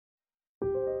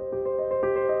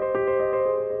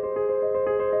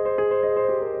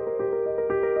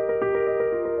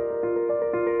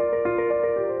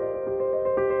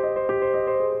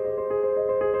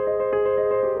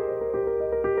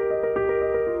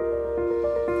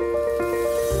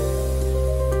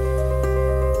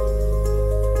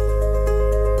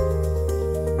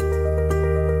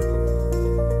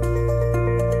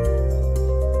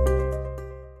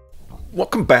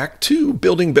Welcome back to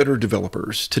Building Better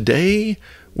Developers. Today,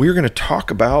 we're going to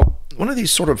talk about one of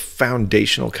these sort of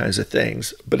foundational kinds of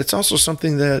things, but it's also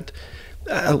something that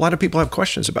a lot of people have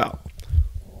questions about.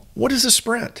 What is a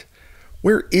sprint?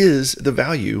 Where is the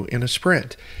value in a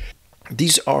sprint?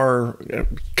 These are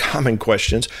common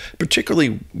questions,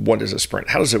 particularly what is a sprint?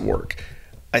 How does it work?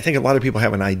 I think a lot of people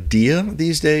have an idea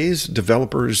these days.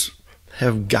 Developers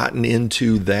have gotten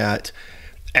into that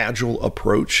agile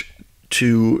approach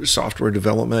to software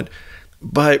development,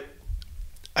 but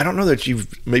I don't know that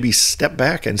you've maybe stepped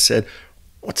back and said,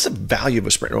 what's the value of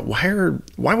a sprint?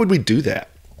 Why would we do that?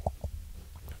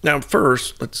 Now,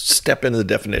 first, let's step into the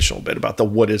definition a little bit about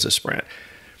what is a sprint.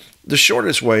 The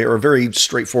shortest way, or a very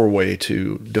straightforward way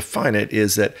to define it,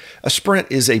 is that a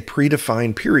sprint is a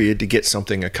predefined period to get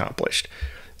something accomplished.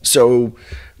 So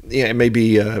it may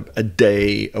be a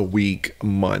day, a week, a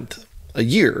month, a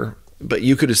year, but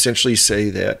you could essentially say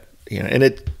that,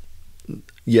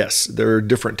 yes, there are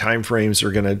different time frames that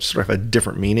are going to sort of have a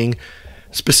different meaning,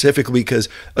 specifically because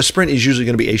a sprint is usually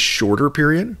going to be a shorter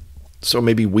period, so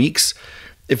maybe weeks.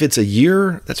 If it's a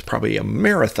year, that's probably a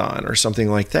marathon or something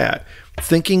like that.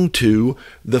 Thinking to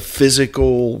the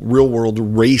physical, real-world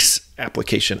race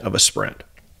application of a sprint.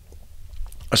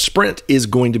 A sprint is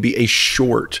going to be a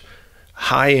short,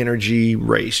 high-energy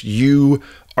race. You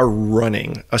are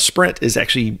running. A sprint is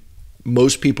actually,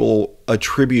 most people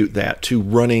attribute that to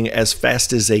running as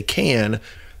fast as they can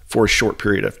for a short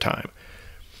period of time.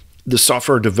 The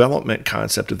software development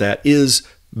concept of that is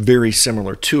very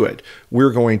similar to it.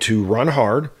 We're going to run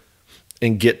hard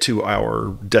and get to our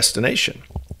destination.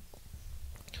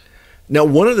 Now,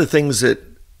 one of the things that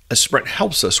a sprint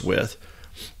helps us with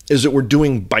is that we're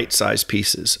doing bite-sized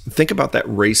pieces. Think about that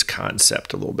race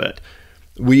concept a little bit.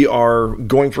 We are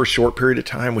going for a short period of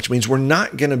time, which means we're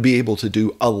not going to be able to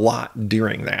do a lot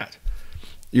during that.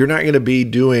 You're not going to be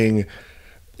doing,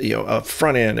 a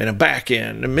front end and a back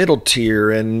end, a middle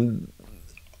tier, and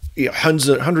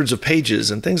hundreds of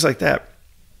pages and things like that.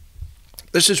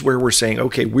 This is where we're saying,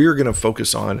 okay, we're going to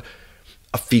focus on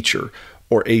a feature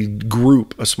or a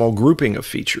small grouping of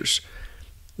features.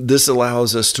 This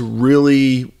allows us to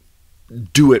really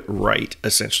do it right,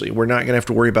 essentially. We're not going to have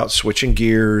to worry about switching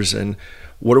gears and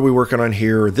what are we working on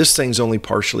here? Or this thing's only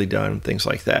partially done, things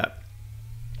like that.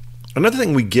 Another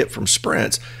thing we get from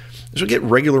sprints is we get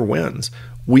regular wins.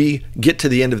 We get to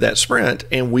the end of that sprint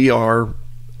and we are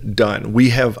done.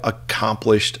 We have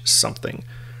accomplished something.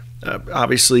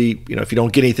 Obviously, if you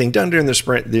don't get anything done during the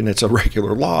sprint, then it's a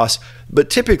regular loss. But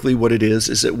typically what it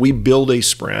is that we build a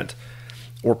sprint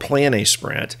or plan a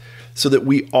sprint so that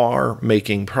we are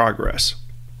making progress.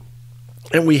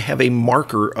 And we have a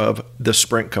marker of the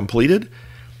sprint completed,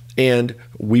 and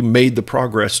we made the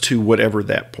progress to whatever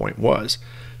that point was.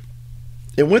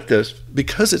 And with this,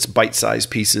 because it's bite-sized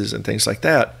pieces and things like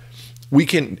that, we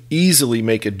can easily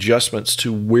make adjustments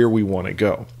to where we want to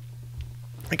go.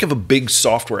 Think of a big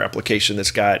software application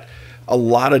that's got a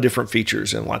lot of different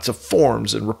features and lots of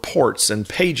forms and reports and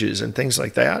pages and things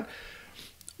like that.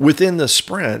 Within the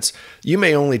sprints, you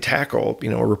may only tackle,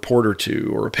 a report or two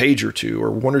or a page or two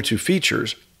or one or two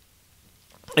features,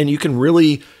 and you can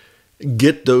really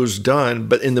get those done.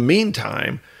 But in the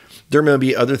meantime, there may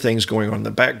be other things going on in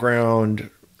the background.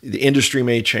 The industry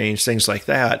may change, things like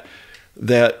that,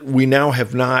 that we now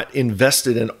have not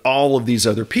invested in all of these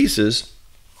other pieces.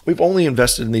 We've only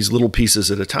invested in these little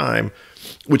pieces at a time,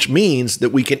 which means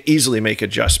that we can easily make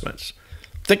adjustments.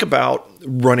 Think about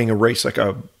running a race like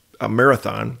a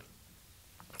marathon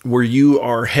where you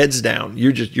are heads down.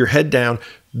 You're head down,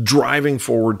 driving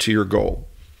forward to your goal.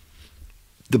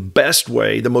 The best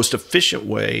way, the most efficient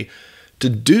way to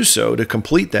do so, to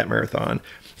complete that marathon,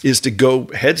 is to go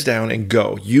heads down and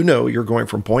go. You're going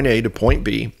from point A to point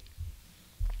B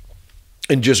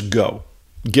and just go.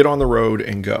 Get on the road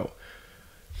and go.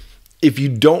 If you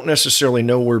don't necessarily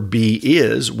know where B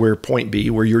is, where point B,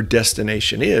 where your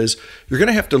destination is, you're going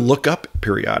to have to look up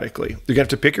periodically. You're going to have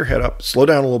to pick your head up, slow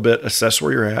down a little bit, assess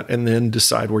where you're at, and then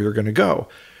decide where you're going to go.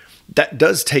 That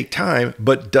does take time,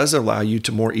 but does allow you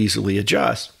to more easily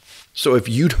adjust. So if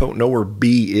you don't know where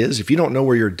B is, if you don't know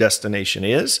where your destination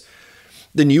is,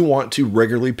 then you want to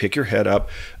regularly pick your head up,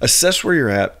 assess where you're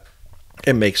at,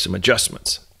 and make some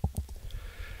adjustments.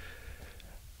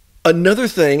 Another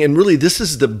thing, and really this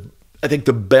is I think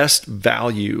the best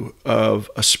value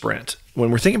of a sprint. When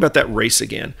we're thinking about that race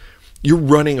again, you're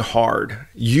running hard.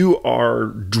 You are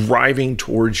driving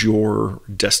towards your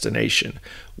destination.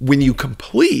 When you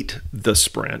complete the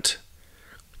sprint,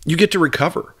 you get to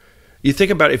recover. You think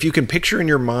about, if you can picture in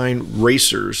your mind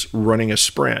racers running a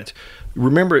sprint,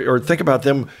 remember or think about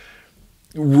them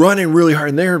running really hard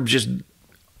and they're just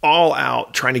all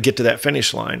out trying to get to that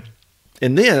finish line.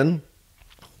 And then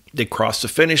they cross the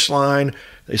finish line,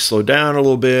 they slow down a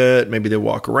little bit, maybe they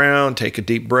walk around, take a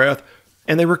deep breath,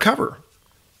 and they recover.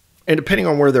 And depending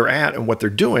on where they're at and what they're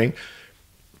doing,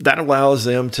 that allows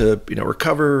them to,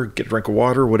 recover, get a drink of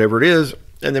water, whatever it is,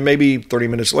 and then maybe 30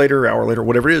 minutes later, hour later,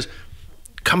 whatever it is,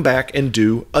 come back and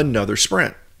do another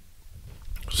sprint.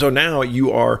 So now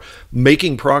you are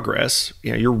making progress.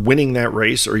 You're winning that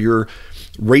race, or you're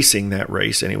racing that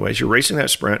race anyways. You're racing that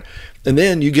sprint, and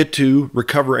then you get to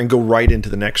recover and go right into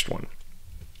the next one.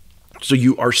 So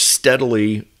you are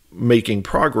steadily making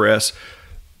progress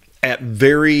at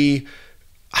very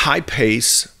high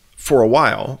pace for a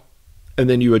while, and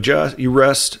then you adjust, you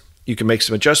rest, you can make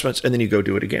some adjustments, and then you go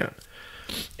do it again.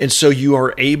 And so you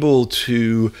are able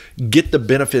to get the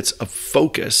benefits of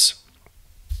focus,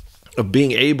 of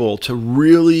being able to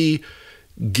really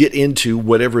get into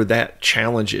whatever that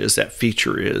challenge is, that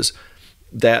feature is,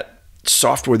 that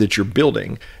software that you're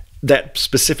building, that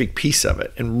specific piece of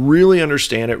it, and really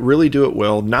understand it, really do it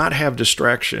well, not have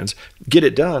distractions, get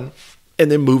it done, and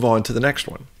then move on to the next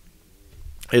one.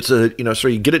 It's so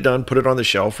you get it done, put it on the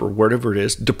shelf or wherever it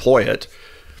is, deploy it,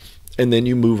 and then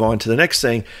you move on to the next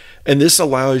thing. And this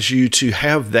allows you to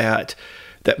have that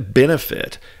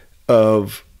benefit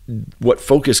of what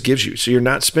focus gives you. So you're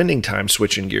not spending time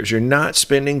switching gears. You're not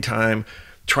spending time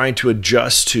trying to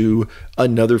adjust to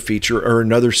another feature or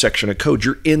another section of code.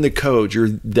 You're in the code.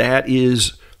 That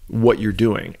is what you're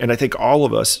doing. And I think all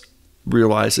of us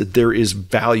realize that there is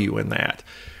value in that.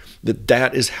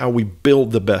 That is how we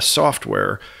build the best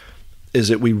software, is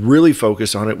that we really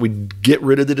focus on it. We get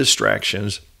rid of the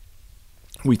distractions.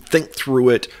 We think through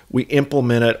it. We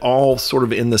implement it all sort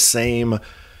of in the same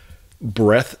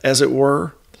breath, as it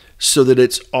were, so that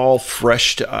it's all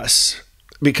fresh to us.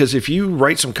 Because if you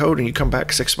write some code and you come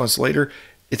back 6 months later,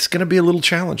 it's going to be a little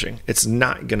challenging. It's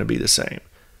not going to be the same.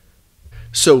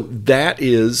 So that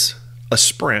is a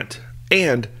sprint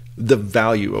and the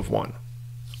value of one.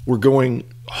 We're going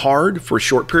hard for a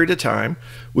short period of time.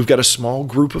 We've got a small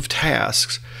group of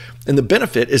tasks. And the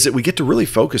benefit is that we get to really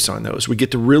focus on those. We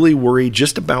get to really worry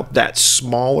just about that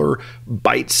smaller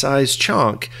bite-sized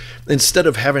chunk instead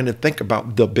of having to think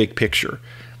about the big picture.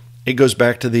 It goes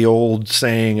back to the old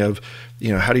saying of,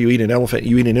 how do you eat an elephant?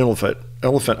 You eat an elephant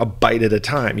a bite at a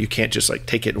time. You can't just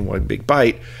take it in one big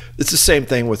bite. It's the same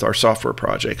thing with our software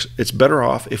projects. It's better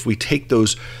off if we take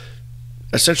those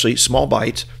essentially small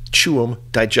bites, chew them,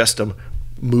 digest them,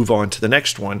 move on to the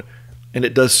next one. And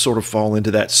it does sort of fall into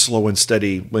that slow and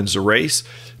steady wins the race,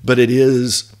 but it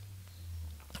is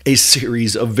a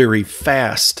series of very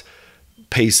fast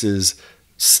paces,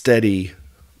 steady,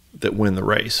 that win the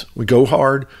race. We go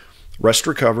hard, rest,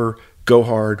 recover, go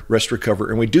hard, rest, recover,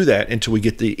 and we do that until we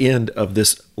get the end of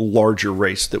this larger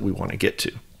race that we want to get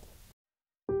to.